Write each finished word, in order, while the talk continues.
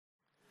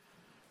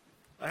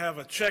I have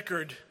a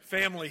checkered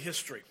family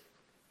history.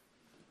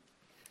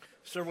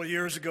 Several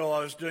years ago, I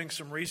was doing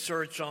some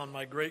research on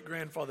my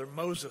great-grandfather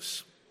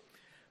Moses,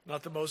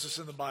 not the Moses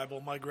in the Bible,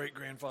 my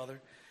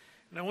great-grandfather.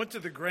 And I went to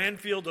the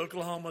Granfield,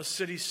 Oklahoma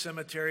City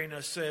Cemetery, and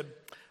I said,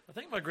 I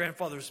think my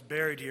grandfather's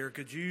buried here.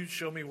 Could you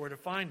show me where to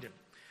find him?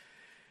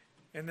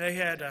 And they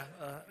had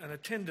an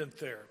attendant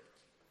there.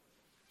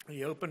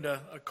 He opened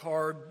a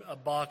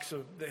box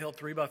that held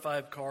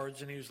 3x5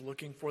 cards, and he was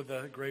looking for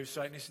the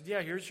gravesite. And he said,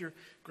 yeah, here's your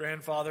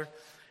grandfather.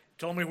 He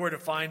told me where to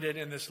find it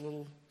in this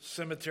little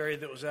cemetery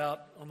that was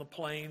out on the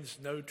plains,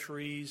 no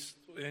trees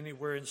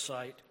anywhere in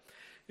sight.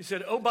 He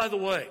said, oh, by the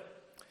way,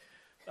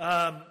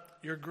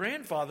 your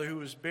grandfather, who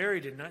was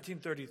buried in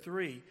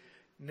 1933,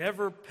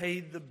 never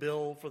paid the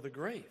bill for the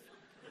grave.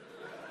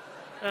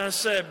 And I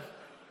said,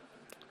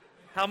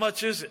 how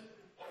much is it?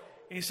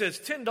 And he says,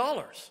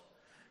 $10.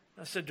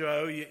 I said, do I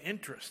owe you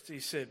interest? He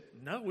said,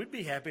 no, we'd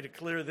be happy to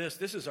clear this.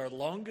 This is our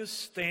longest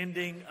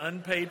standing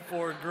unpaid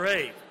for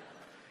grave.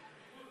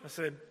 I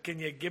said, can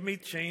you give me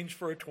change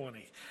for a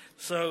 20?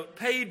 So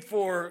paid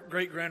for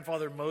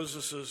great-grandfather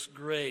Moses'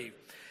 grave.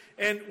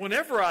 And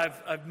whenever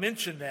I've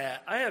mentioned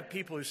that, I have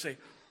people who say,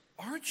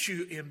 aren't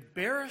you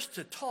embarrassed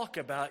to talk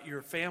about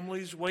your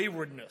family's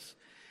waywardness?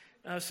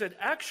 And I said,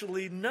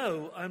 actually,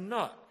 no, I'm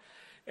not.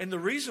 And the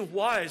reason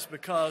why is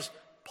because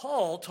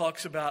Paul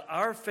talks about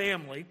our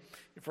family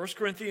in 1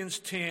 Corinthians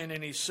 10,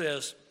 and he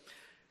says,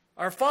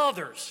 our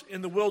fathers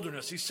in the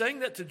wilderness. He's saying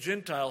that to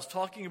Gentiles,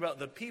 talking about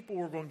the people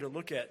we're going to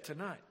look at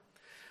tonight.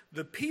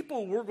 The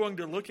people we're going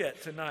to look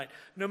at tonight,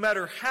 no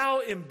matter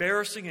how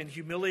embarrassing and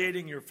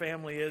humiliating your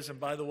family is, and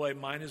by the way,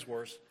 mine is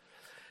worse,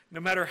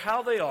 no matter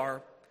how they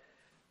are,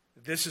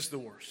 this is the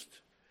worst.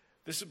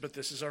 But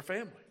this is our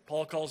family.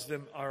 Paul calls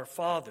them our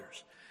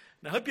fathers.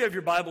 Now, I hope you have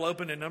your Bible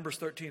open in Numbers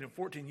 13 and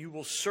 14. You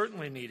will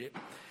certainly need it.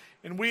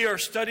 And we are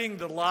studying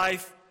the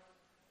life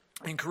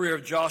and career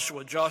of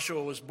Joshua.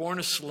 Joshua was born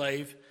a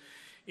slave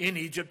in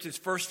Egypt. His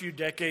first few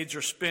decades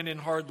are spent in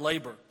hard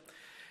labor.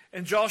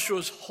 And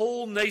Joshua's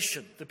whole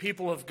nation, the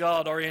people of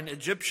God, are in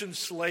Egyptian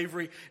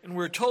slavery. And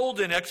we're told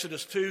in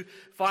Exodus 2,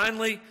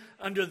 finally,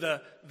 under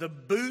the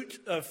boot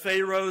of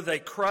Pharaoh, they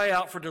cry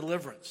out for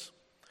deliverance.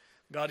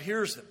 God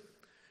hears them,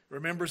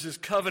 remembers his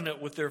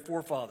covenant with their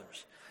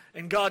forefathers.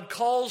 And God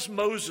calls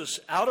Moses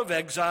out of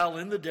exile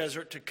in the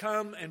desert to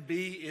come and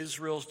be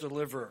Israel's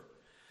deliverer.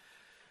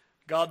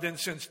 God then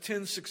sends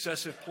 10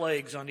 successive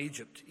plagues on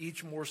Egypt,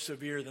 each more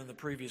severe than the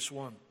previous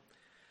one.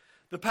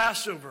 The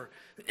Passover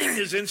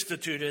is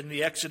instituted and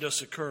the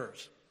Exodus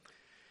occurs.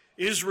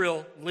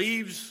 Israel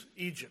leaves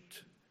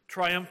Egypt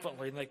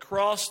triumphantly, and they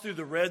cross through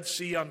the Red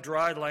Sea on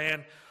dry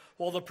land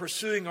while the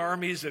pursuing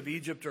armies of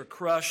Egypt are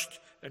crushed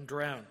and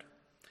drowned.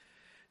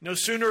 No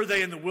sooner are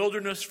they in the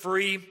wilderness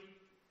free,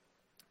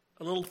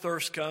 a little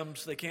thirst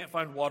comes, they can't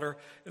find water,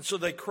 and so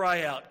they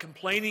cry out,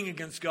 complaining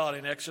against God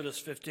in Exodus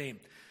 15.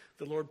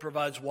 The Lord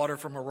provides water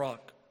from a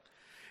rock.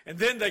 And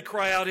then they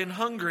cry out in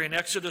hunger in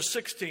Exodus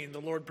 16. The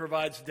Lord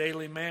provides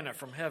daily manna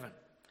from heaven.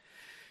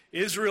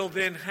 Israel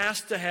then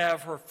has to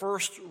have her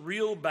first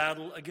real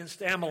battle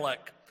against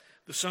Amalek,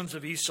 the sons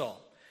of Esau.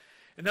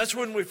 And that's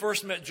when we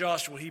first met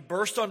Joshua. He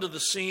burst onto the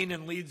scene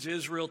and leads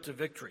Israel to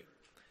victory.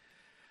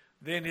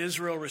 Then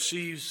Israel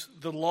receives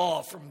the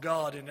law from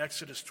God in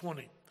Exodus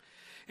 20.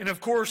 And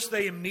of course,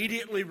 they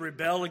immediately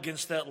rebel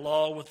against that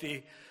law with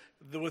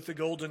the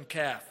golden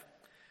calf.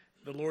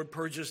 The Lord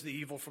purges the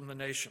evil from the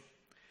nation.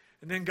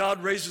 And then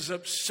God raises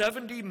up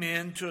 70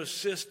 men to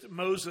assist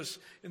Moses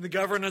in the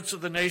governance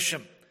of the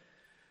nation.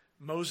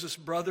 Moses'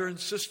 brother and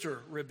sister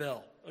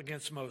rebel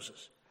against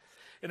Moses.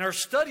 And our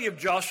study of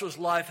Joshua's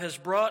life has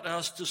brought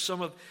us to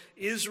some of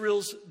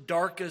Israel's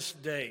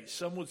darkest days.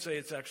 Some would say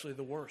it's actually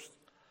the worst.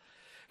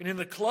 And in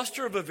the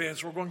cluster of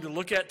events we're going to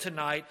look at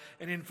tonight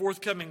and in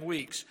forthcoming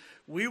weeks,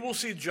 we will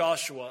see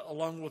Joshua,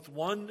 along with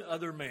one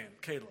other man,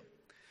 Caleb,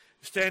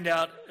 stand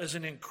out as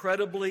an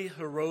incredibly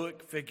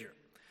heroic figure.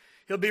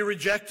 He'll be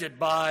rejected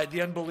by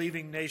the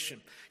unbelieving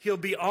nation. He'll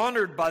be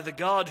honored by the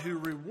God who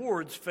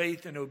rewards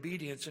faith and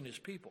obedience in his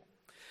people.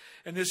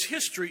 And this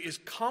history is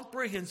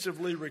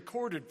comprehensively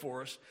recorded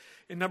for us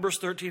in Numbers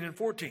 13 and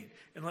 14.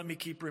 And let me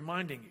keep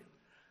reminding you,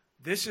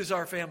 this is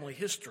our family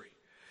history.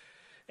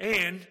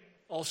 And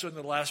also in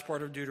the last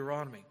part of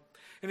Deuteronomy.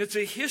 And it's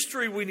a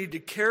history we need to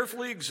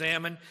carefully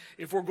examine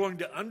if we're going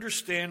to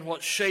understand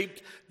what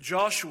shaped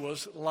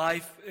Joshua's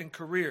life and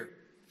career.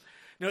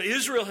 Now,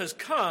 Israel has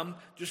come,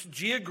 just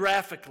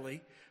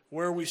geographically,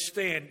 where we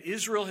stand.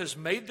 Israel has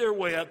made their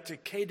way up to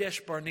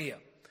Kadesh Barnea,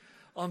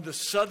 on the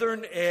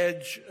southern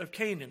edge of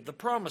Canaan, the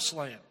promised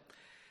land.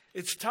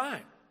 It's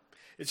time.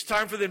 It's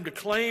time for them to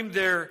claim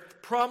their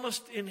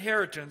promised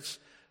inheritance,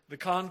 the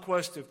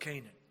conquest of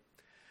Canaan.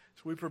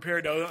 So we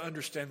prepare to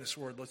understand this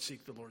word. Let's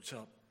seek the Lord's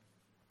help.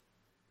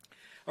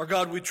 Our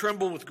God, we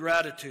tremble with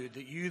gratitude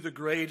that you, the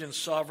great and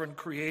sovereign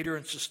creator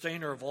and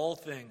sustainer of all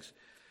things,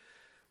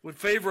 would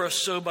favor us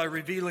so by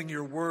revealing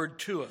your word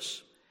to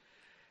us.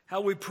 How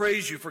we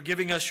praise you for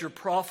giving us your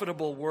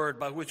profitable word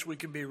by which we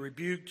can be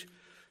rebuked,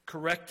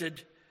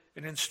 corrected,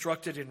 and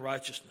instructed in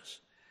righteousness.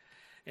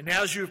 And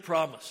as you have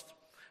promised,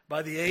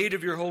 by the aid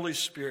of your Holy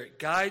Spirit,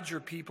 guide your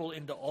people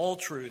into all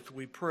truth,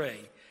 we pray.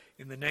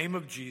 In the name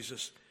of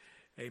Jesus,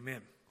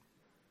 amen.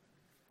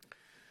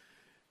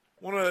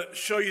 I want to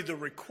show you the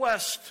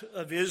request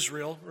of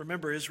Israel.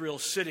 Remember,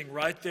 Israel's sitting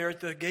right there at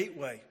the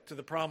gateway to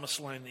the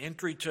Promised Land, the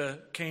entry to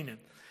Canaan.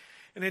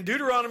 And in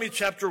Deuteronomy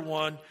chapter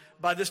 1,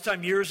 by this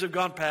time years have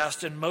gone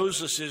past, and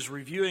Moses is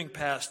reviewing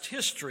past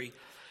history.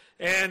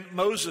 And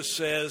Moses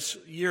says,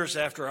 years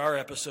after our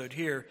episode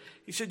here,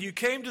 he said, you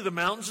came to the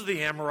mountains of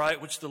the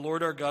Amorite, which the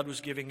Lord our God was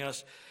giving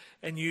us.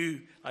 And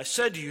I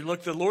said to you,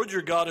 look, the Lord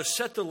your God has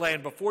set the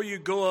land before you,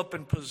 go up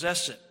and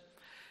possess it,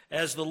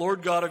 as the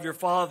Lord God of your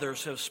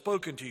fathers have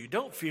spoken to you.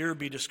 Don't fear,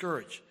 be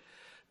discouraged.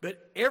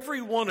 But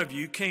every one of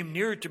you came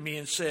near to me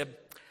and said,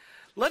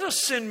 let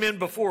us send men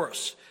before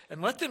us,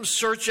 and let them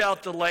search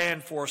out the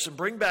land for us, and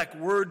bring back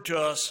word to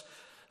us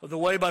of the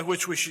way by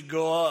which we should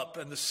go up,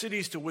 and the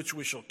cities to which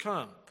we shall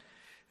come.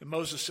 And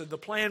Moses said, the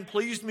plan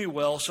pleased me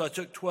well, so I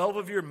took 12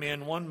 of your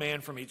men, one man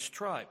from each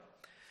tribe.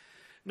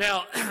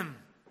 Now,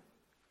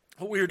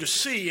 what we are to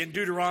see in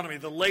Deuteronomy,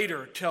 the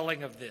later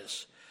telling of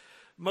this,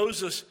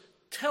 Moses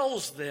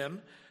tells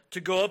them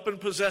to go up and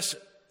possess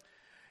it.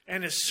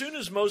 And as soon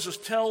as Moses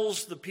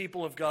tells the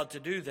people of God to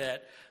do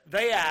that,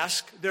 they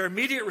ask, their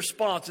immediate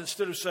response,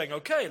 instead of saying,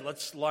 okay,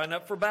 let's line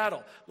up for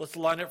battle, let's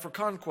line up for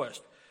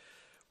conquest.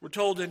 We're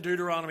told in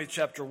Deuteronomy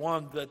chapter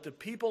 1 that the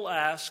people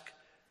ask,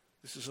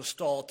 this is a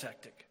stall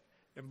tactic.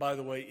 And by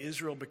the way,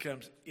 Israel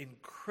becomes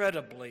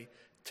incredibly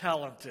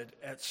talented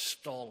at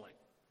stalling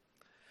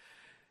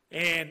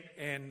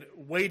and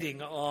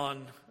waiting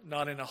on,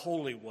 not in a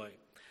holy way.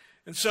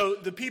 And so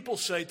the people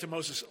say to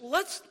Moses,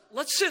 let's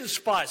send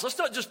spies. Let's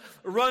not just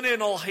run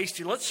in all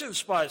hasty. Let's send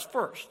spies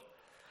first.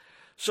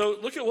 So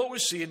look at what we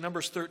see in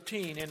Numbers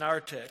 13 in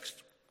our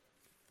text.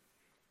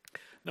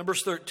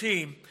 Numbers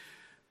 13,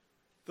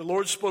 the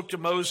Lord spoke to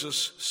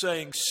Moses,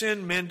 saying,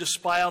 send men to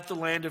spy out the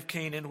land of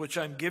Canaan, which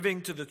I'm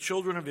giving to the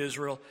children of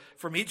Israel.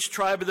 From each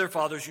tribe of their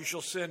fathers you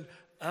shall send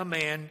a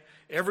man,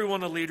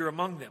 everyone a leader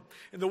among them.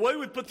 And the way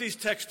we put these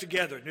texts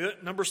together,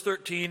 Numbers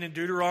 13 and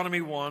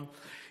Deuteronomy 1,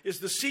 is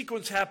the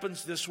sequence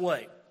happens this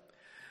way.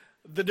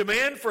 The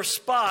demand for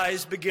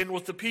spies began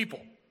with the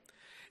people.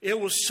 It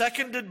was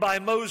seconded by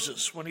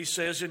Moses when he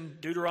says in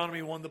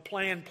Deuteronomy 1, the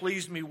plan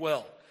pleased me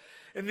well.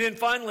 And then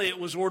finally it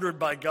was ordered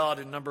by God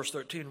in Numbers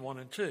 13, 1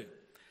 and 2.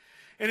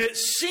 And it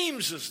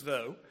seems as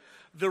though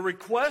the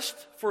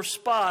request for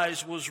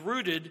spies was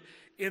rooted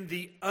in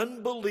the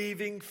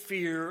unbelieving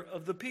fear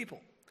of the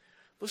people.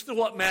 Listen to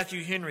what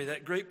Matthew Henry,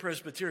 that great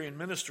Presbyterian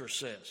minister,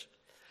 says.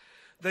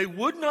 They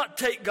would not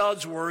take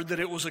God's word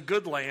that it was a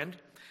good land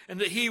and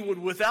that he would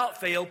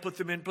without fail put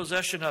them in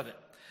possession of it.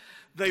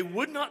 They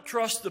would not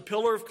trust the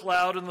pillar of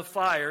cloud and the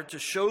fire to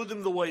show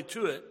them the way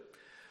to it.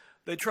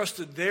 They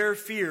trusted their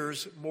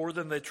fears more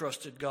than they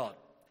trusted God.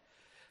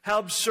 How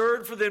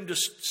absurd for them to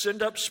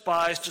send up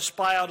spies to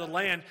spy out a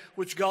land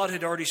which God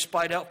had already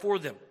spied out for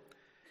them.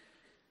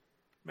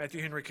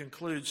 Matthew Henry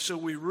concludes, so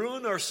we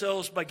ruin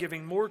ourselves by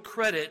giving more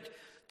credit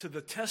to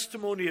the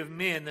testimony of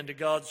men than to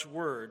God's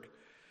word.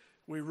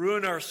 We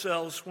ruin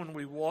ourselves when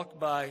we walk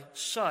by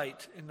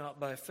sight and not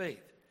by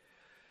faith.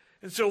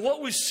 And so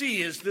what we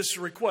see is this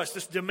request,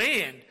 this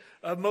demand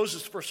of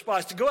Moses for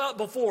spies to go out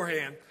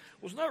beforehand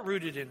was not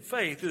rooted in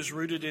faith, it was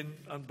rooted in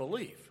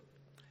unbelief.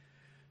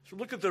 So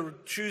look at the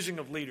choosing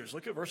of leaders.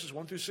 Look at verses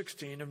 1 through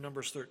 16 of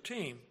Numbers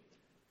 13.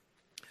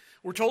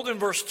 We're told in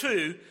verse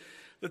 2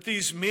 that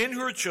these men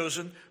who are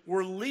chosen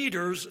were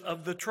leaders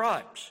of the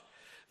tribes.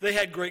 They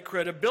had great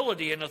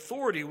credibility and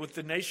authority with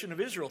the nation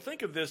of Israel.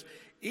 Think of this.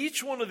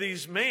 Each one of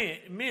these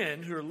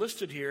men who are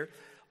listed here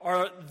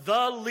are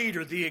the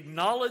leader, the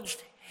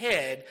acknowledged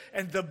head,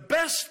 and the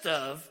best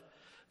of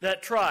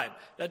that tribe.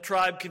 That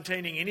tribe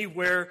containing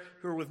anywhere,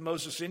 who are with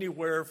Moses,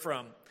 anywhere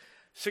from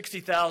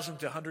 60,000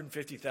 to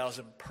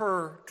 150,000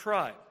 per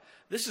tribe.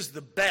 This is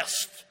the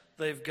best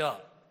they've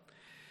got.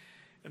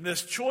 And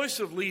this choice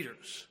of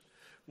leaders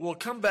will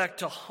come back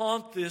to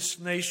haunt this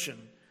nation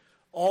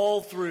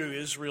all through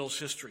Israel's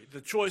history.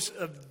 The choice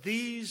of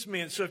these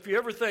men. So if you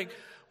ever think,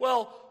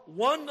 well,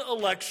 one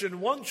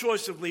election, one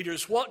choice of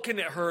leaders, what can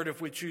it hurt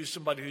if we choose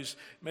somebody who's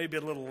maybe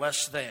a little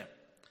less than?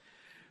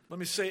 Let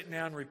me say it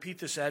now and repeat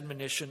this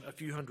admonition a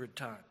few hundred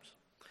times.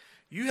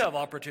 You have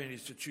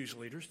opportunities to choose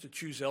leaders, to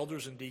choose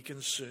elders and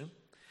deacons soon.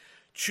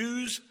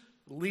 Choose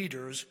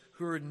leaders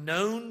who are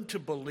known to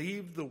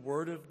believe the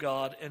word of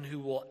God and who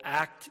will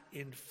act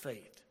in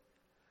faith.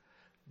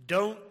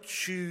 Don't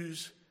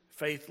choose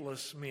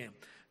faithless men.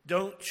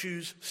 Don't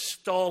choose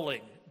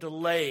stalling,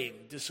 delaying,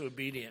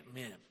 disobedient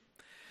men.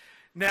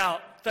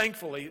 Now,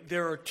 thankfully,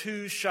 there are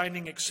two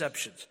shining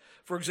exceptions.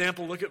 For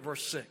example, look at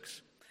verse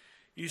 6.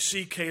 You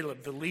see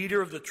Caleb, the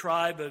leader of the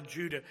tribe of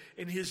Judah,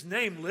 and his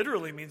name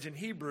literally means in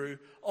Hebrew,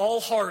 all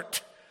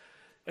heart.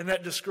 And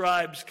that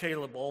describes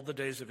Caleb all the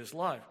days of his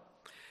life.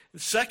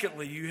 And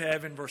secondly, you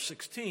have in verse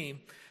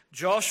 16,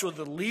 Joshua,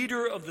 the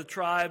leader of the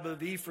tribe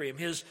of Ephraim,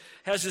 has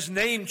his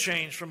name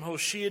changed from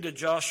Hoshea to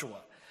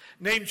Joshua.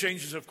 Name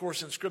changes, of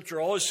course, in Scripture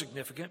are always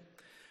significant.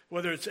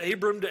 Whether it's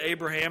Abram to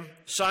Abraham,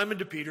 Simon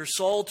to Peter,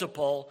 Saul to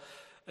Paul,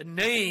 A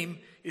name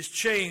is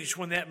changed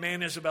when that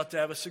man is about to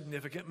have a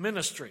significant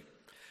ministry.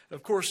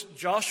 Of course,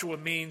 Joshua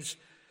means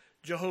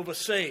Jehovah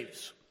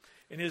saves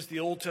and is the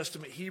Old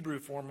Testament Hebrew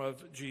form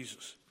of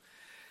Jesus.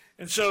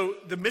 And so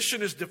the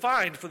mission is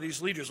defined for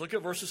these leaders. Look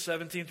at verses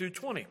 17 through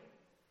 20.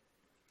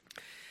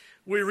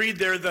 We read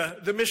there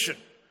the mission.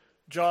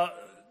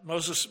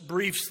 Moses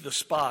briefs the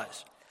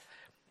spies.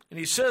 And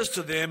he says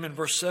to them in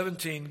verse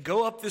 17,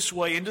 "Go up this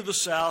way into the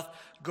south,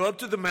 go up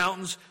to the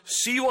mountains,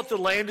 see what the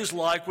land is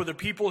like, whether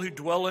people who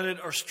dwell in it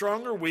are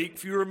strong or weak,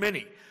 few or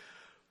many,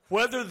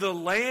 whether the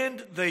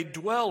land they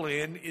dwell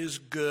in is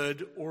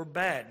good or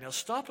bad." Now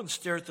stop and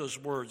stare at those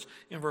words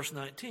in verse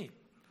 19.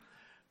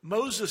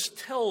 Moses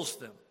tells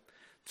them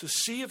to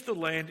see if the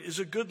land is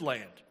a good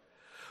land,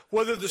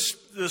 whether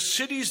the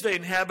cities they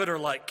inhabit are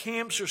like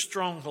camps or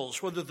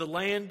strongholds, whether the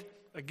land,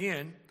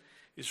 again,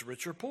 is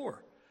rich or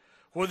poor,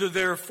 whether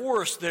there are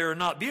forests there or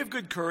not. Be of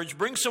good courage,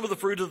 bring some of the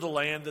fruit of the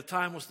land. The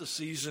time was the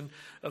season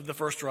of the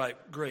first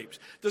ripe grapes.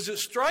 Does it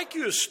strike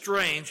you as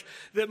strange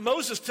that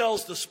Moses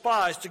tells the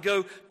spies to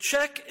go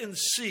check and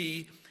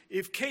see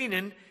if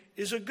Canaan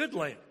is a good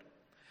land?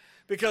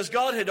 Because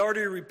God had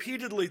already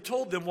repeatedly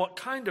told them what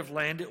kind of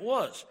land it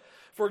was.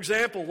 For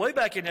example, way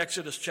back in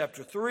Exodus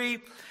chapter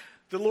 3,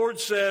 the Lord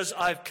says,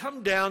 "I've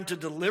come down to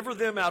deliver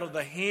them out of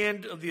the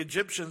hand of the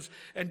Egyptians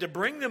and to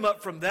bring them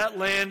up from that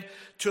land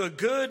to a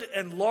good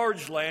and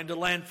large land, a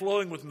land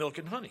flowing with milk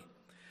and honey."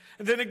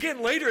 And then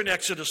again later in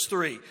Exodus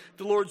 3,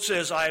 the Lord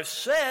says, "I have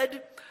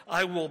said,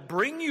 I will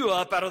bring you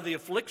up out of the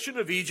affliction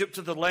of Egypt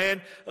to the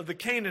land of the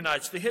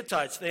Canaanites, the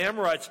Hittites, the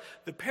Amorites,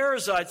 the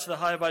Perizzites, the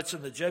Hivites,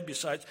 and the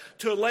Jebusites,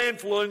 to a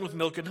land flowing with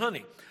milk and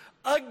honey."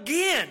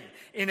 Again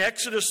in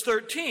Exodus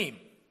 13,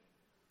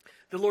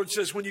 the Lord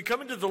says, when you come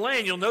into the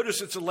land, you'll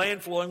notice it's a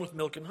land flowing with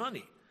milk and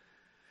honey.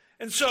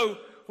 And so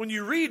when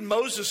you read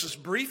Moses'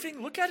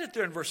 briefing, look at it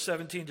there in verse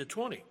 17 to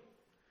 20.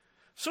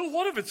 So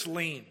what if it's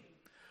lean?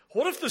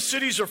 What if the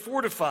cities are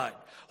fortified?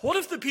 What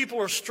if the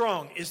people are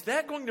strong? Is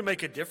that going to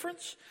make a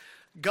difference?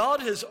 God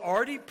has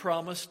already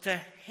promised to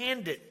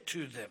hand it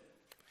to them.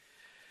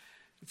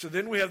 And so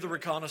then we have the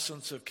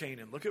reconnaissance of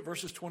Canaan. Look at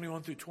verses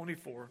 21 through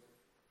 24.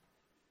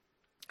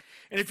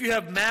 And if you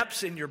have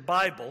maps in your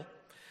Bible,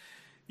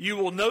 you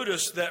will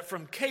notice that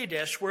from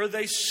Kadesh, where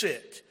they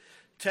sit,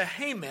 to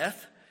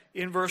Hamath,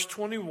 in verse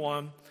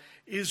 21,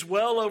 is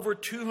well over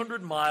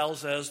 200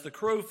 miles as the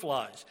crow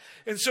flies.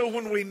 And so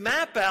when we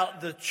map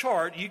out the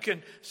chart,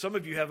 some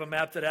of you have a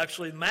map that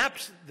actually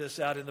maps this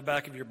out in the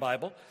back of your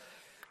Bible.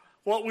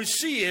 What we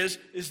see is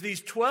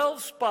these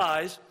 12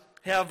 spies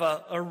have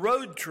a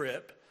road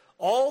trip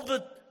all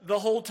the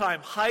whole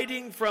time,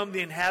 hiding from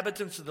the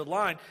inhabitants of the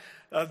land.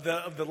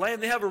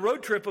 They have a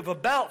road trip of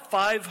about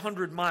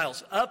 500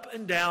 miles up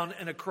and down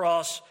and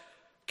across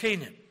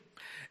Canaan.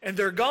 And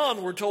they're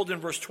gone, we're told in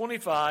verse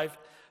 25,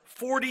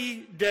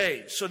 40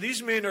 days. So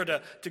these men are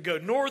to go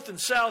north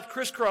and south,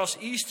 crisscross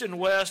east and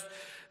west.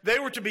 They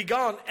were to be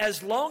gone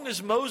as long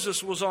as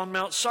Moses was on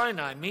Mount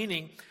Sinai,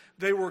 meaning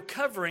they were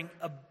covering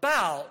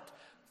about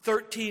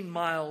 13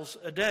 miles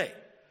a day.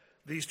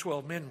 These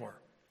 12 men were.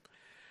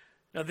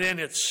 Now then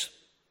it's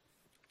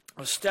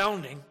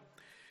astounding.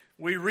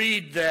 We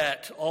read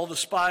that all the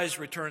spies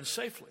returned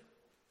safely,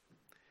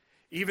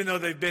 even though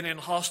they've been in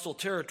hostile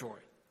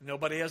territory.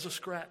 Nobody has a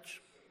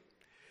scratch.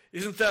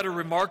 Isn't that a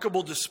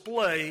remarkable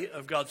display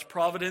of God's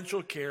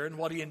providential care and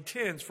what he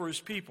intends for his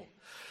people?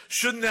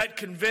 Shouldn't that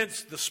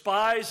convince the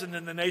spies and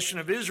then the nation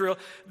of Israel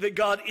that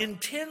God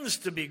intends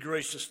to be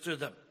gracious to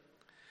them?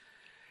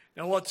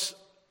 Now what's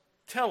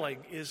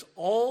telling is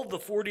all the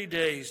 40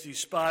 days these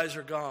spies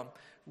are gone,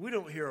 we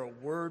don't hear a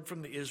word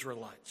from the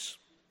Israelites.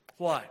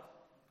 Why?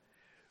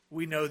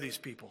 We know these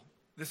people.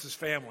 This is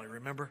family,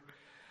 remember?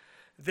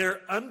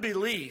 Their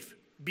unbelief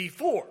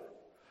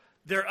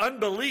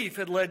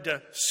had led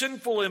to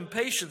sinful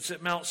impatience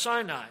at Mount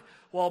Sinai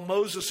while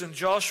Moses and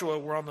Joshua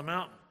were on the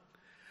mountain.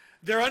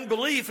 Their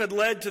unbelief had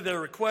led to their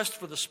request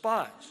for the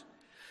spies.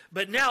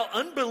 But now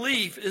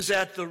unbelief is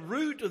at the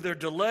root of their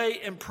delay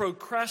and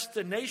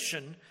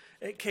procrastination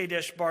at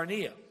Kadesh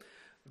Barnea.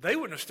 They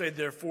wouldn't have stayed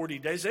there 40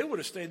 days. They would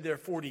have stayed there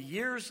 40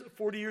 years.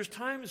 40 years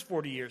times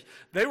 40 years.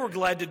 They were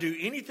glad to do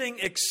anything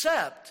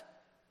except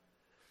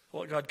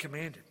what God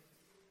commanded.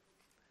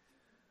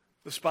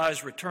 The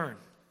spies return.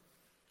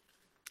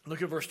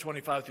 Look at verse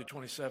 25 through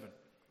 27.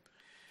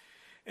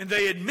 And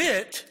they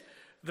admit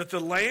that the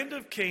land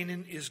of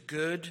Canaan is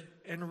good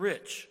and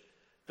rich.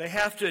 They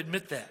have to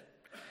admit that.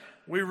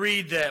 We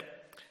read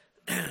that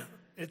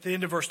at the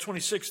end of verse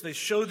 26, they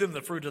show them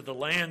the fruit of the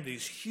land,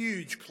 these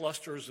huge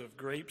clusters of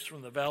grapes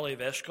from the valley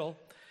of Eshcol.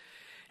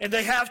 And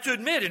they have to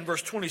admit in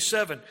verse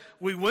 27,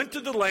 we went to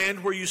the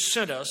land where you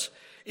sent us.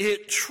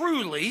 It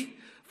truly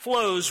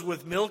flows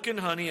with milk and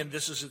honey, and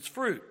this is its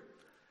fruit.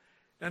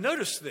 Now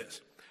notice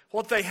this.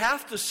 What they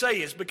have to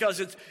say is, because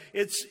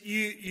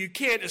you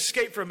can't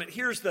escape from it.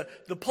 Here's the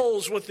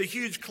poles with the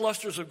huge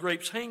clusters of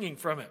grapes hanging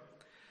from it.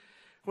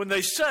 When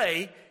they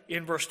say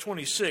in verse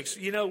 26,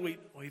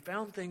 we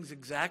found things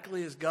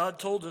exactly as God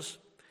told us.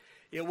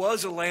 It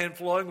was a land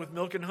flowing with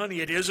milk and honey.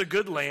 It is a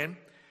good land.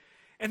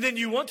 And then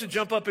you want to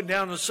jump up and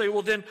down and say,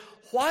 well, then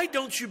why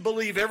don't you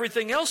believe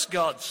everything else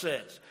God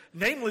says?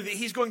 Namely, that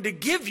he's going to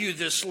give you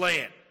this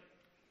land.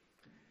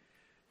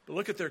 But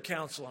look at their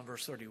counsel on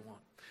verse 31.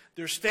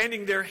 They're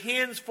standing there,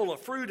 hands full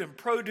of fruit and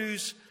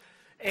produce,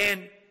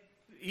 and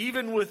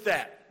even with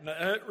that,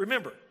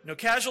 remember, no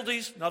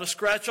casualties, not a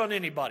scratch on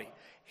anybody,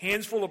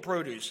 hands full of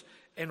produce.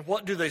 And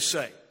what do they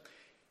say?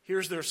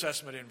 Here's their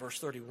assessment in verse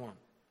 31.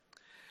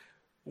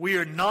 We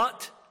are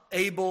not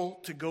able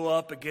to go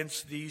up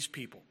against these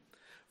people,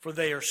 for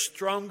they are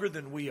stronger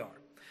than we are.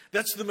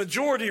 That's the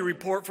majority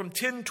report from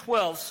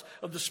 10/12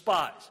 of the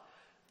spies.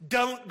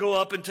 Don't go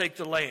up and take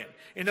the land.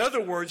 In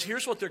other words,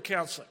 here's what they're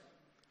counseling.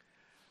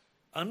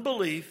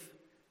 Unbelief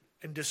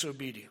and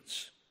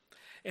disobedience.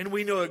 And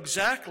we know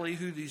exactly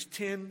who these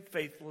 10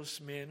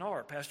 faithless men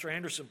are. Pastor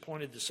Anderson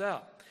pointed this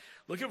out.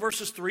 Look at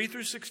verses 3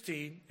 through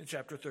 16 in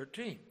chapter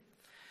 13.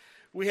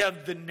 We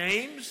have the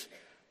names,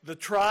 the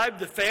tribe,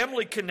 the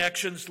family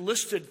connections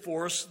listed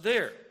for us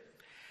there.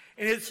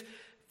 And it's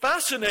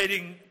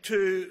fascinating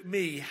to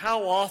me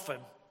how often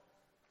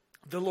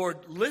the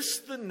Lord lists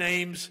the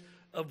names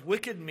of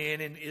wicked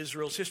men in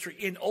Israel's history,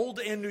 in Old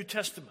and New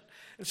Testament.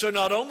 And so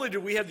not only do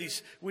we have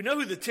these, we know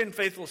who the 10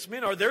 faithless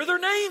men are, they're their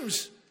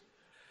names.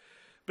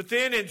 But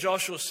then in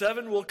Joshua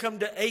 7, we'll come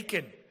to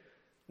Achan.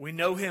 We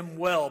know him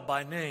well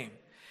by name.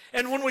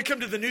 And when we come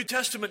to the New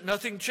Testament,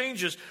 nothing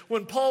changes.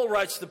 When Paul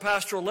writes the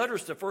pastoral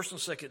letters to 1 and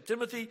 2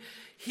 Timothy,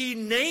 he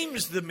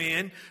names the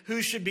men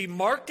who should be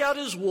marked out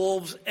as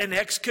wolves and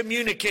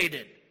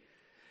excommunicated.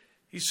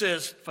 He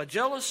says,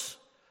 Phygellus,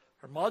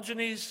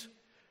 Hermogenes,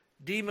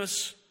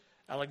 Demas,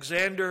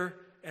 Alexander,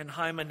 and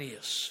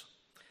Hymenaeus.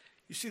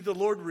 You see, the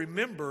Lord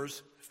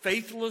remembers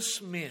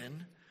faithless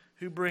men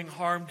who bring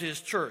harm to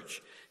his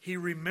church. He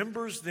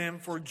remembers them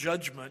for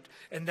judgment,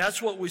 and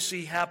that's what we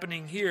see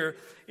happening here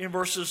in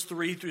verses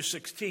 3 through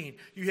 16.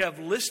 You have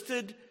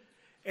listed,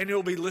 and it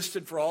will be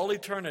listed for all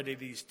eternity,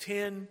 these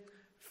 10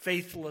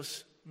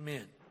 faithless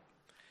men.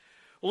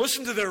 Well,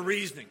 listen to their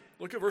reasoning.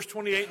 Look at verse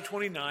 28 and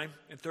 29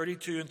 and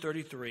 32 and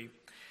 33.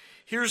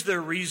 Here's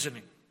their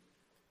reasoning.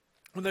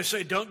 When they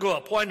say, don't go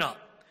up, why not?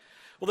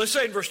 Well, they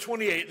say in verse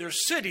 28, their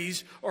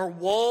cities are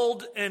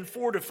walled and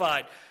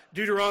fortified.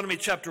 Deuteronomy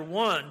chapter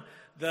 1,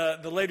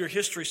 the later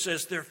history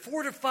says they're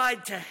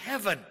fortified to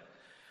heaven.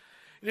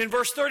 And in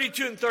verse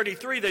 32 and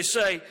 33, they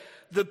say,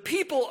 the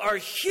people are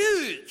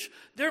huge.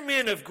 They're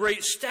men of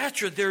great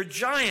stature. They're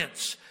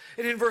giants.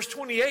 And in verse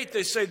 28,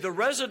 they say the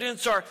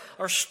residents are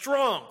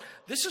strong.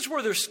 This is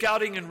where their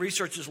scouting and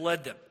research has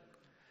led them.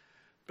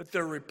 But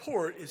their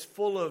report is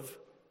full of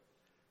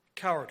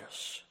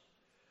cowardice.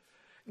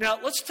 Now,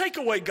 let's take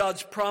away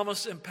God's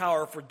promise and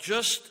power for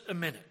just a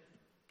minute.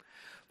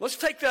 Let's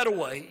take that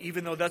away,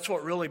 even though that's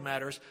what really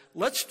matters.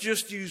 Let's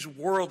just use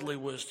worldly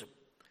wisdom.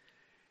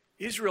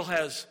 Israel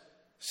has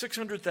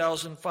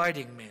 600,000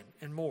 fighting men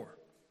and more.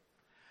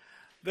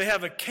 They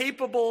have a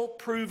capable,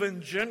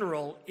 proven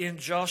general in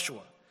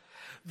Joshua.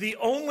 The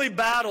only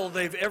battle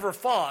they've ever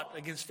fought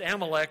against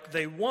Amalek,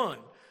 they won.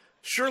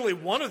 Surely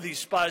one of these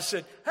spies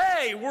said,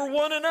 hey, we're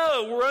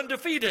 1-0, we're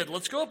undefeated,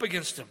 let's go up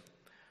against them.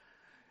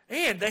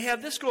 And they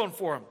have this going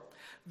for them.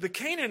 The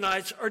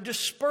Canaanites are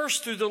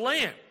dispersed through the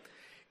land.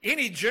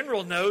 Any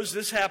general knows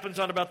this happens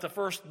on about the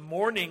first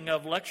morning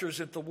of lectures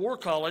at the War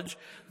College,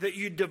 that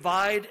you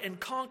divide and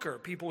conquer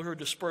people who are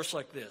dispersed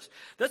like this.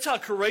 That's how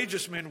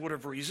courageous men would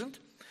have reasoned.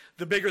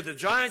 The bigger the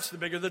giants, the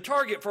bigger the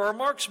target for our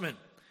marksmen.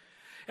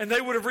 And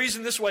they would have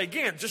reasoned this way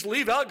again. Just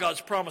leave out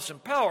God's promise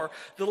and power.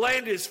 The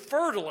land is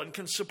fertile and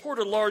can support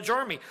a large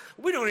army.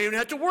 We don't even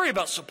have to worry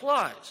about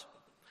supplies.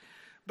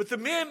 But the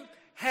men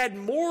had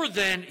more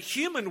than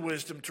human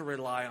wisdom to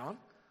rely on.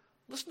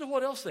 Listen to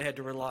what else they had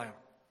to rely on.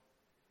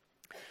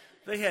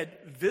 They had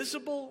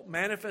visible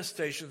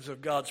manifestations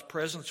of God's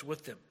presence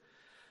with them.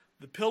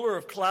 The pillar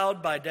of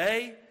cloud by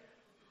day,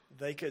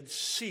 they could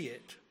see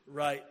it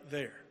right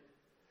there.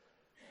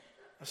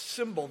 A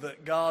symbol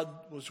that God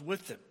was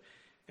with them.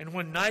 And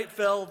when night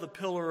fell, the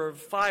pillar of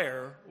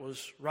fire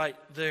was right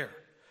there.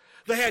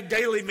 They had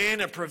daily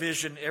manna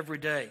provision every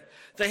day.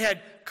 They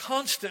had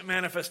constant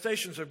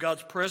manifestations of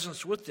God's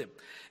presence with them.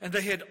 And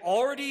they had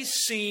already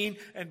seen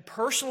and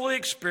personally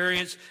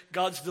experienced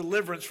God's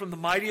deliverance from the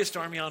mightiest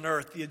army on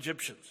earth, the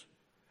Egyptians.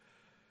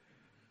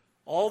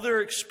 All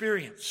their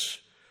experience,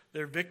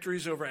 their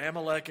victories over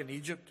Amalek and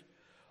Egypt,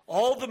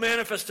 all the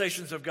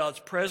manifestations of God's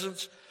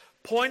presence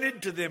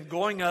pointed to them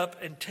going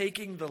up and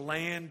taking the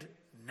land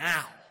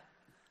now.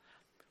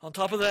 On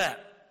top of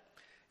that,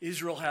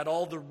 Israel had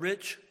all the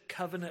rich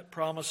covenant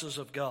promises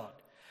of God.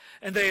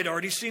 And they had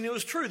already seen it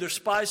was true. Their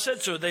spies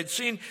said so. They'd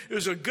seen it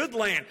was a good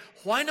land.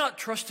 Why not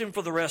trust him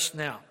for the rest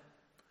now?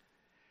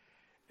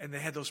 And they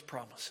had those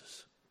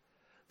promises.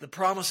 The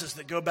promises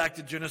that go back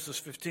to Genesis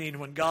 15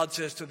 when God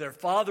says to their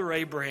father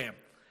Abraham,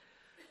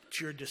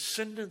 to your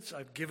descendants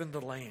I've given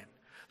the land.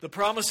 The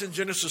promise in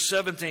Genesis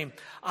 17,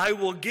 I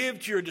will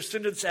give to your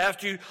descendants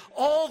after you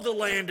all the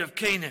land of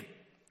Canaan.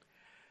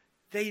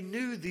 They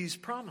knew these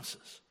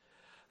promises.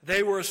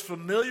 They were as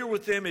familiar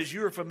with them as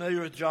you are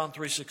familiar with John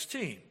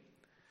 3:16.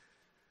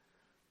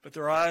 but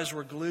their eyes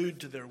were glued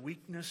to their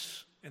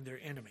weakness and their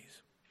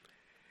enemies.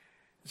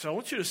 So I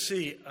want you to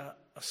see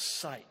a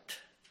sight.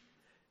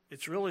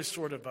 It's really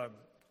sort of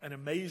an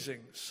amazing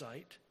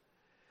sight.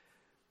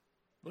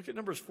 Look at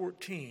Numbers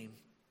 14.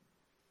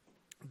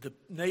 The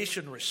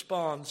nation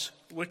responds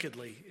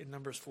wickedly in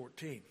Numbers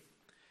 14.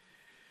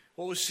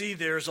 What we see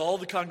there is all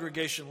the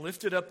congregation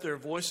lifted up their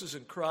voices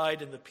and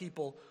cried, and the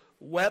people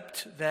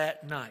wept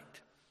that night.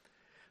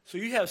 So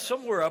you have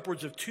somewhere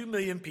upwards of 2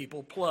 million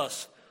people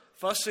plus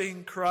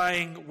fussing,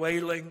 crying,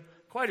 wailing,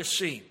 quite a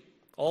scene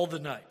all the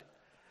night.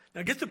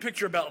 Now get the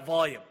picture about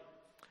volume.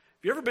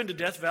 Have you ever been to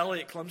Death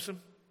Valley at Clemson?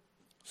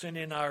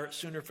 Cindy and I are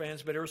Sooner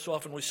fans, but every so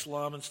often we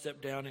slum and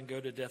step down and go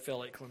to Death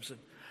Valley at Clemson.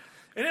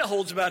 And it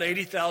holds about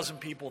 80,000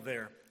 people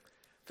there.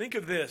 Think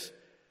of this,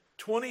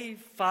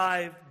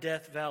 25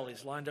 Death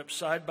Valleys lined up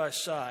side by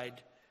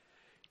side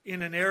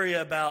in an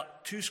area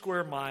about 2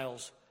 square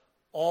miles,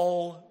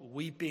 all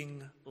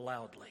weeping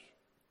loudly.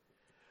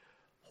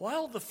 Why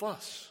all the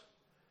fuss?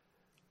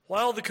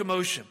 Why all the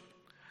commotion?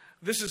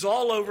 This is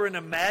all over an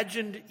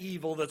imagined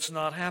evil that's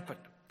not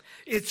happened.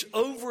 It's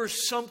over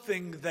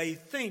something they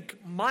think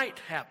might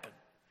happen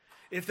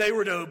if they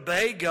were to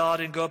obey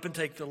God and go up and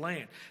take the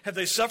land. Have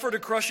they suffered a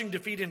crushing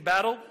defeat in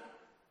battle?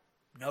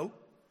 No.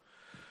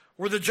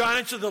 Were the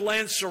giants of the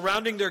land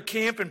surrounding their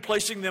camp and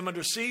placing them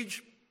under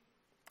siege?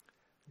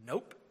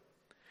 Nope.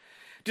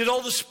 Did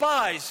all the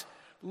spies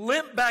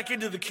limp back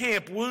into the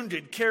camp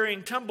wounded,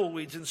 carrying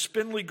tumbleweeds and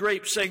spindly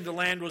grapes, saying the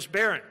land was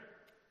barren?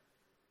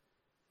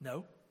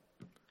 No.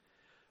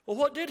 Well,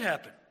 what did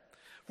happen?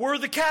 Where are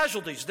the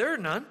casualties? There are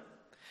none.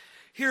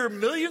 Here are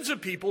millions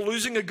of people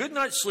losing a good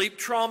night's sleep,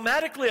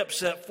 traumatically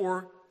upset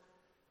for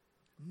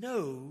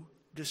no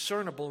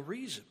discernible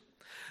reason.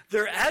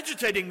 They're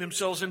agitating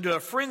themselves into a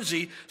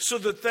frenzy so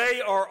that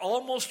they are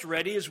almost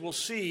ready, as we'll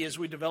see as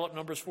we develop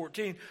Numbers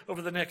 14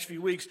 over the next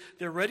few weeks,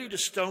 they're ready to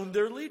stone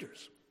their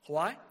leaders.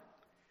 Why?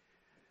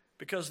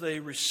 Because they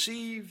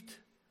received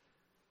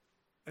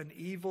an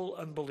evil,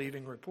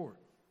 unbelieving report.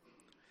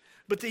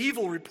 But the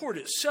evil report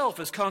itself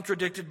is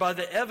contradicted by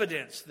the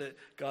evidence that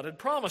God had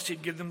promised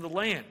he'd give them the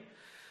land.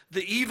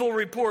 The evil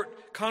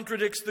report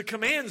contradicts the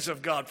commands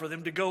of God for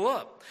them to go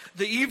up.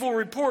 The evil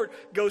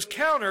report goes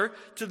counter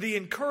to the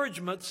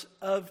encouragements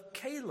of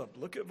Caleb.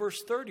 Look at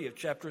verse 30 of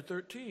chapter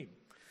 13.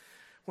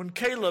 When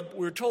Caleb,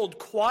 we're told,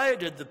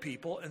 quieted the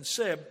people and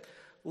said,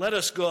 "Let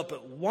us go up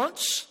at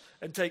once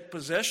and take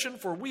possession,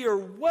 for we are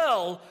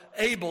well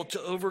able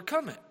to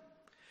overcome it."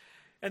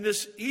 And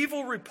this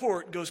evil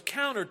report goes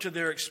counter to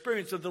their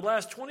experience of the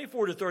last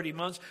 24 to 30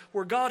 months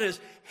where God has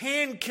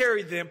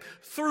hand-carried them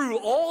through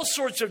all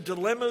sorts of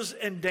dilemmas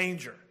and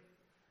danger.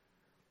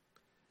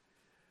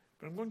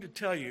 But I'm going to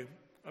tell you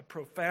a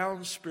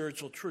profound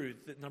spiritual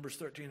truth that Numbers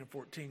 13 and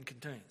 14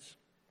 contains.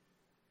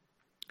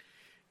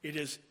 It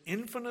is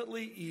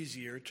infinitely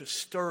easier to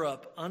stir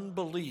up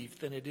unbelief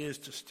than it is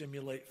to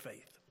stimulate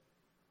faith.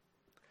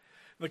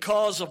 The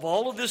cause of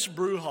all of this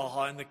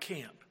brouhaha in the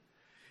camp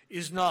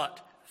is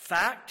not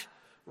fact,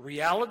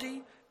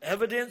 reality,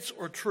 evidence,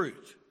 or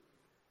truth.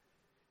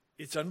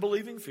 It's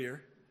unbelieving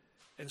fear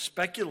and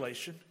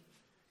speculation,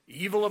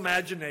 evil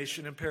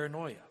imagination, and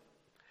paranoia.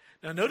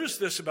 Now notice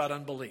this about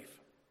unbelief.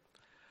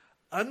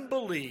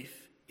 Unbelief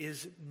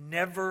is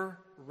never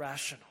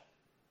rational.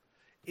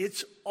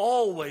 It's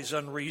always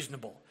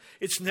unreasonable.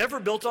 It's never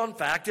built on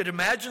fact. It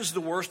imagines the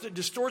worst. It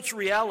distorts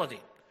reality.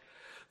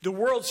 The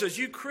world says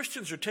you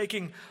Christians are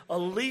taking a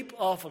leap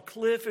off a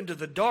cliff into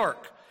the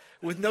dark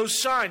with no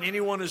sign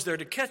anyone is there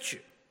to catch you.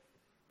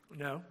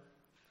 No.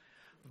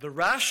 The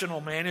rational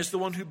man is the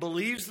one who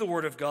believes the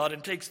Word of God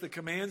and takes the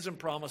commands and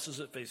promises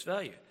at face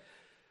value.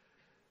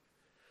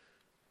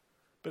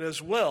 But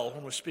as well,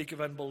 when we speak of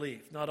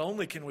unbelief, not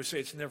only can we say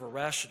it's never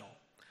rational,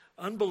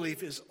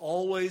 unbelief is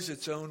always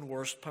its own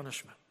worst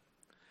punishment.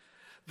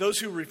 Those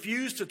who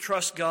refuse to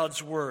trust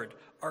God's Word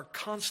are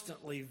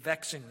constantly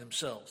vexing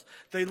themselves.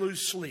 They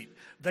lose sleep.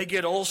 They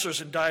get ulcers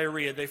and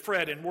diarrhea. They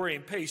fret and worry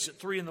and pace at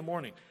 3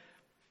 a.m.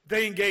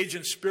 They engage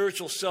in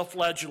spiritual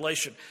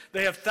self-flagellation.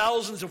 They have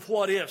thousands of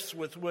what-ifs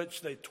with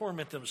which they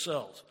torment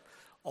themselves,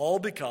 all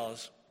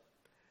because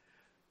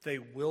they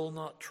will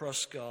not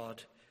trust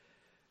God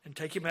and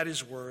take Him at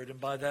His word, and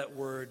by that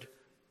word,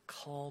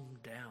 calm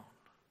down.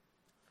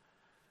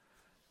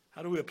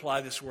 How do we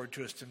apply this word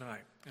to us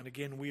tonight? And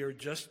again, we are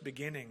just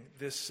beginning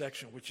this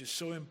section, which is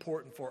so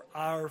important for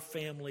our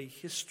family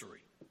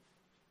history.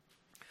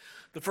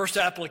 The first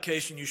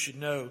application you should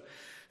know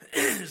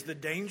is the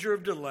danger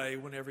of delay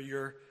whenever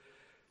you're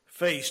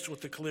faced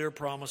with the clear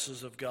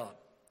promises of God.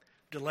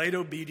 Delayed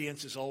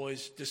obedience is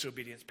always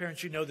disobedience.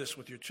 Parents, you know this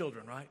with your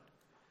children, right?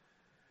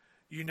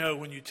 You know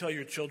when you tell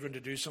your children to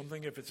do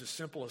something, if it's as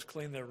simple as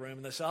clean their room,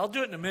 and they say, "I'll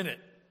do it in a minute."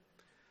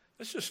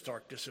 That's just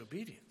stark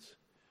disobedience.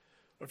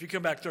 Or if you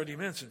come back 30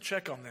 minutes and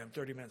check on them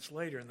 30 minutes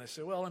later, and they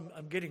say, "Well,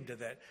 I'm getting to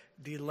that."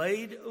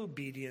 Delayed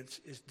obedience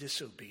is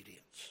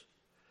disobedience.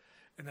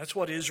 And that's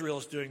what Israel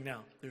is doing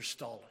now. They're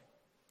stalling.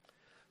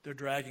 They're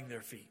dragging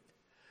their feet.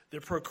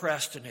 They're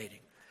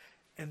procrastinating.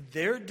 And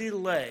their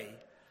delay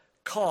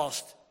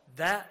cost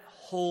that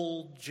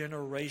whole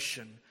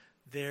generation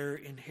their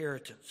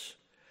inheritance.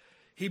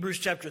 Hebrews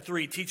chapter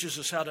 3 teaches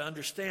us how to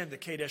understand the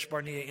Kadesh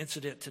Barnea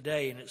incident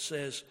today, and it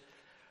says,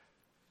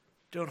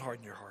 don't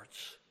harden your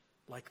hearts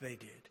like they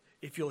did.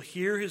 If you'll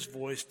hear his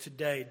voice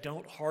today,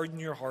 don't harden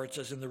your hearts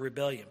as in the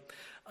rebellion.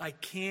 I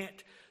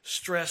can't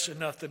stress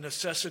enough the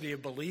necessity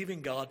of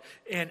believing God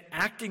and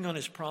acting on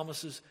his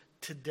promises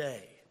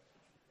today.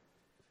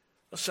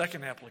 A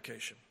second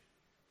application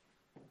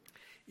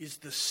is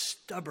the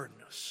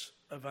stubbornness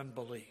of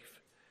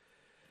unbelief.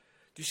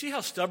 Do you see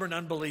how stubborn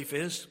unbelief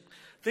is?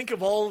 Think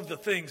of all of the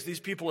things these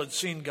people had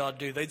seen God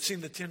do. They'd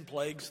seen the 10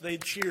 plagues.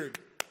 They'd cheered.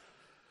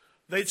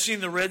 They'd seen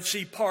the Red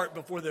Sea part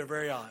before their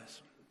very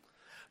eyes.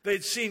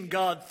 They'd seen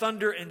God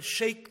thunder and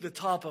shake the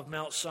top of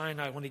Mount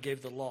Sinai when he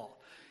gave the law.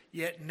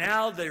 Yet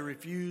now they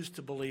refuse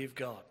to believe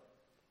God.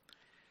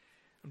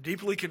 I'm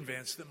deeply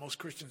convinced that most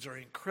Christians are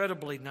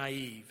incredibly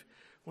naive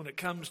when it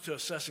comes to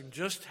assessing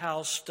just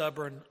how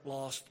stubborn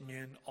lost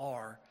men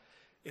are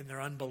in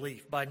their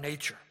unbelief by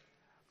nature.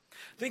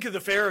 Think of the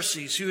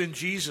Pharisees who in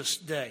Jesus'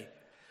 day,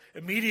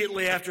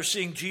 immediately after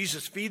seeing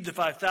Jesus feed the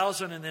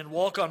 5,000 and then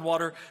walk on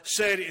water,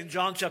 said in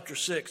John chapter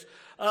 6,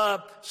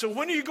 so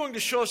when are you going to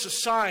show us a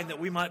sign that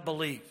we might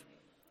believe?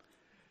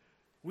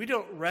 We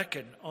don't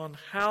reckon on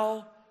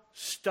how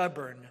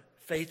stubborn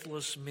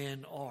faithless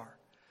men are.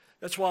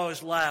 That's why I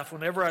always laugh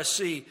whenever I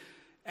see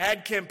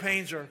ad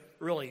campaigns are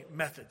really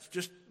methods,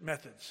 just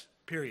methods,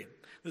 period.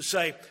 That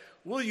say,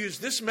 we'll use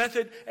this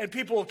method and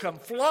people will come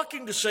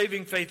flocking to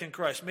saving faith in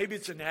Christ. Maybe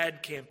it's an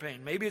ad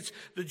campaign. Maybe it's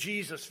the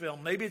Jesus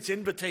film. Maybe it's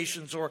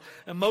invitations or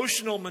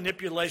emotional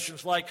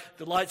manipulations like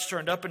the lights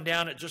turned up and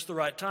down at just the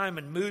right time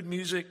and mood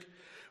music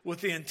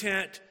with the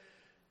intent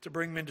to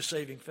bring men to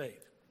saving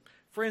faith.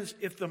 Friends,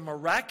 if the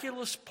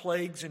miraculous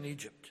plagues in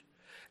Egypt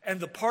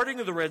and the parting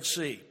of the Red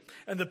Sea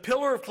and the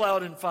pillar of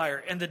cloud and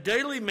fire and the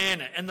daily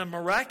manna and the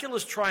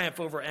miraculous triumph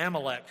over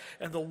Amalek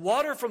and the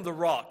water from the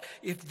rock,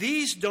 if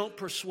these don't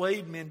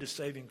persuade men to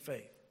saving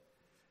faith,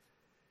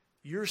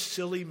 your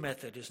silly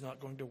method is not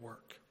going to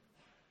work.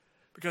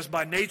 Because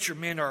by nature,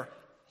 men are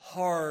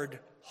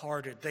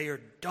hard-hearted. They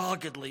are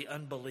doggedly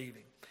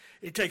unbelieving.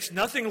 It takes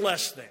nothing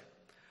less than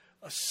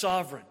a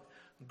sovereign,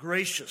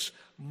 gracious,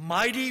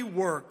 mighty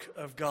work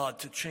of God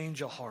to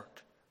change a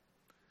heart.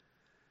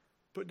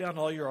 Put down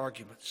all your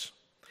arguments.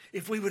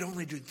 If we would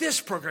only do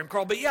this program,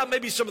 Carl, but yeah,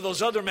 maybe some of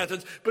those other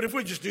methods, but if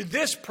we just do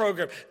this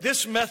program,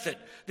 this method,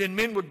 then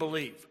men would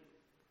believe.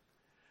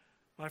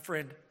 My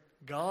friend,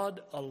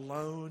 God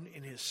alone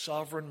in his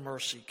sovereign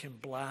mercy can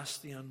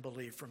blast the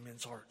unbelief from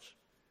men's hearts.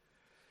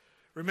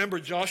 Remember,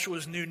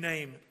 Joshua's new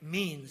name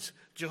means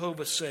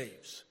Jehovah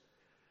saves.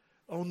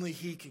 Only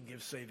he can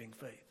give saving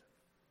faith.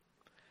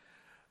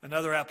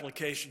 Another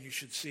application you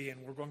should see,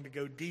 and we're going to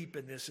go deep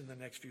in this in the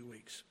next few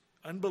weeks.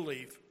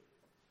 Unbelief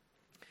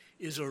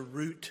is a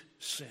root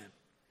sin.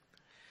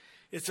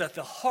 It's at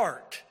the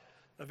heart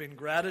of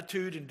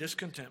ingratitude and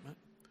discontentment.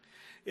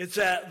 It's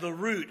at the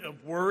root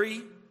of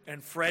worry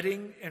and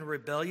fretting and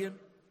rebellion.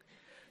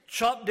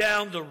 Chop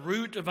down the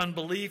root of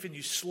unbelief and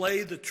you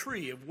slay the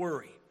tree of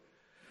worry.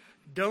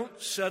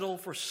 Don't settle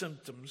for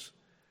symptoms.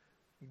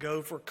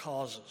 Go for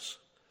causes.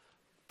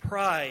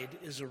 Pride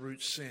is a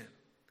root sin.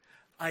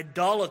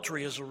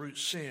 Idolatry is a root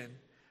sin.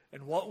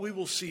 And what we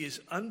will see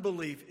is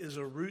unbelief is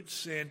a root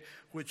sin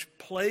which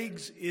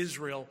plagues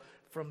Israel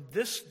from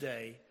this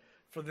day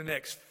for the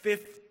next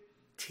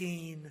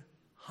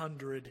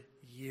 1,500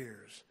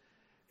 years.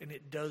 And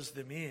it does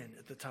them in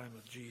at the time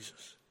of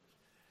Jesus.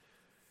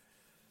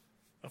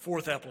 A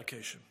fourth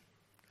application.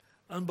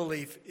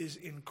 Unbelief is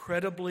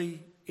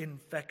incredibly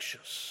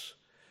infectious.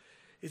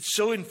 It's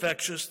so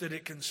infectious that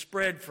it can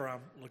spread from,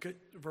 look at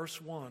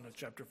verse 1 of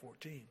chapter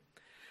 14.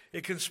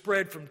 It can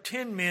spread from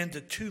 10 men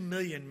to 2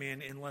 million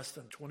men in less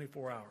than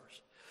 24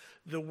 hours.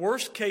 The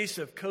worst case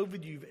of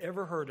COVID you've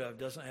ever heard of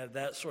doesn't have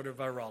that sort of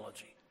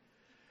virology.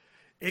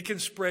 It can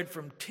spread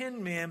from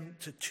 10 men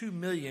to 2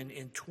 million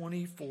in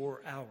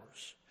 24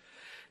 hours.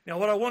 Now,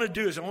 what I want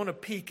to do is I want to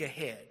peek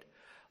ahead.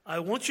 I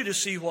want you to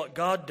see what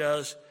God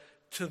does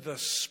to the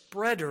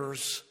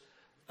spreaders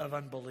of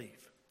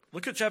unbelief.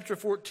 Look at chapter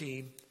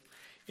 14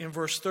 in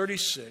verse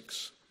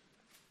 36.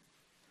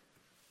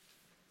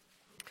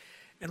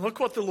 And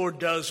look what the Lord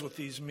does with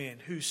these men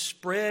who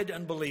spread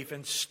unbelief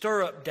and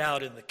stir up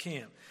doubt in the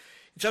camp.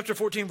 In chapter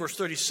 14, verse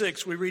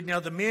 36, we read, "Now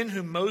the men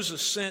whom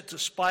Moses sent to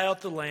spy out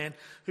the land,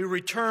 who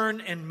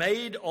returned and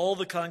made all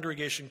the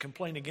congregation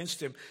complain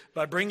against him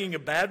by bringing a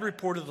bad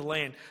report of the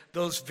land,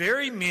 those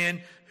very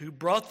men who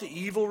brought the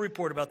evil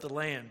report about the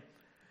land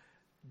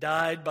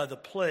died by the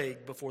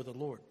plague before the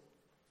Lord.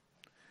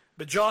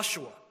 But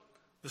Joshua,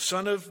 the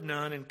son of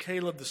Nun, and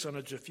Caleb, the son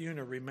of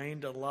Jephunneh,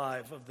 remained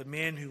alive of the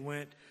men who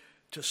went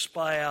to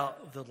spy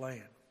out the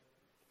land."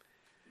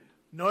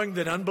 Knowing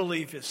that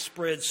unbelief is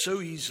spread so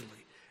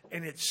easily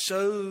and it's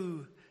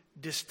so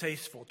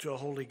distasteful to a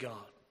holy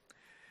God,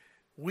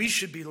 we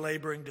should be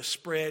laboring to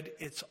spread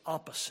its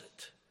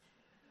opposite.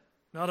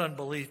 Not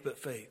unbelief, but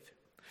faith.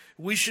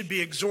 We should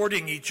be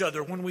exhorting each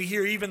other when we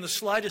hear even the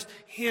slightest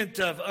hint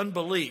of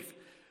unbelief.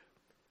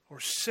 or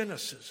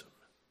cynicism.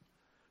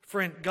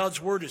 Friend, God's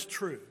word is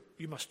true.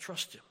 You must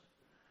trust him.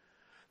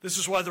 This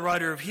is why the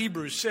writer of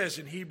Hebrews says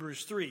in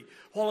Hebrews 3,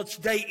 while it's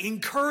day,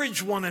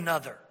 encourage one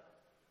another.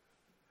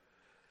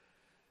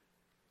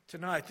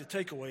 Tonight, the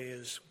takeaway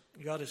is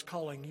God is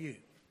calling you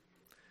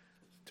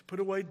to put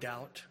away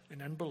doubt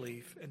and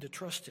unbelief and to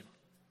trust him.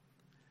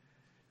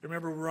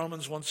 Remember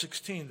Romans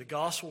 1:16, the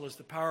gospel is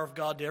the power of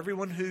God to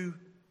everyone who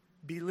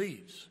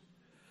believes.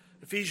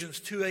 Ephesians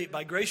 2:8,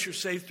 by grace you're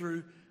saved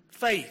through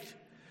faith.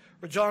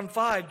 Or John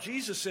 5,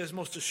 Jesus says,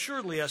 most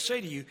assuredly I say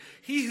to you,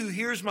 he who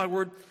hears my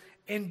word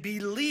and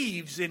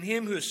believes in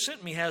him who has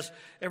sent me has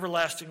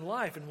everlasting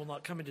life and will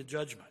not come into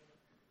judgment.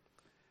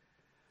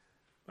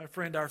 My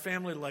friend, our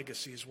family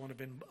legacy is one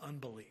of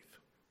unbelief.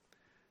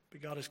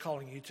 But God is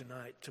calling you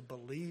tonight to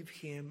believe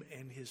him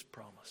and his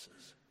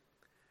promises.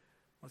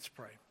 Let's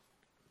pray.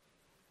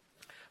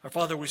 Our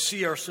Father, we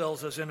see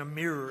ourselves as in a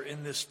mirror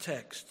in this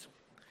text.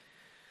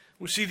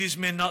 We see these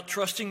men not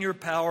trusting your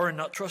power and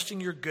not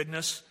trusting your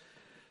goodness.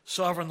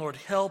 Sovereign Lord,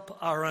 help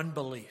our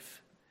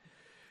unbelief.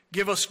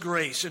 Give us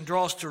grace and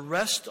draw us to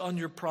rest on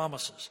your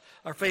promises.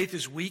 Our faith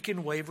is weak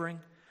and wavering.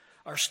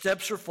 Our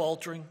steps are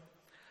faltering.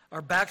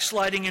 Our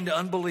backsliding into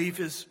unbelief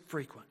is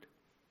frequent.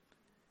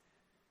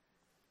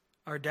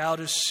 Our doubt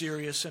is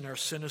serious and our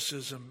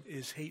cynicism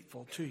is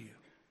hateful to you.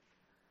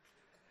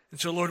 And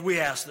so, Lord, we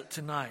ask that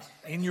tonight,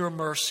 in your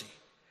mercy,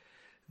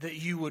 that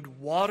you would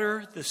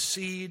water the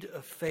seed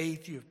of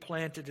faith you have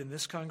planted in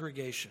this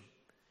congregation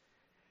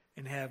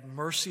and have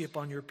mercy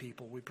upon your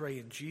people. We pray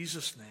in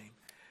Jesus' name.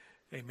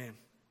 Amen.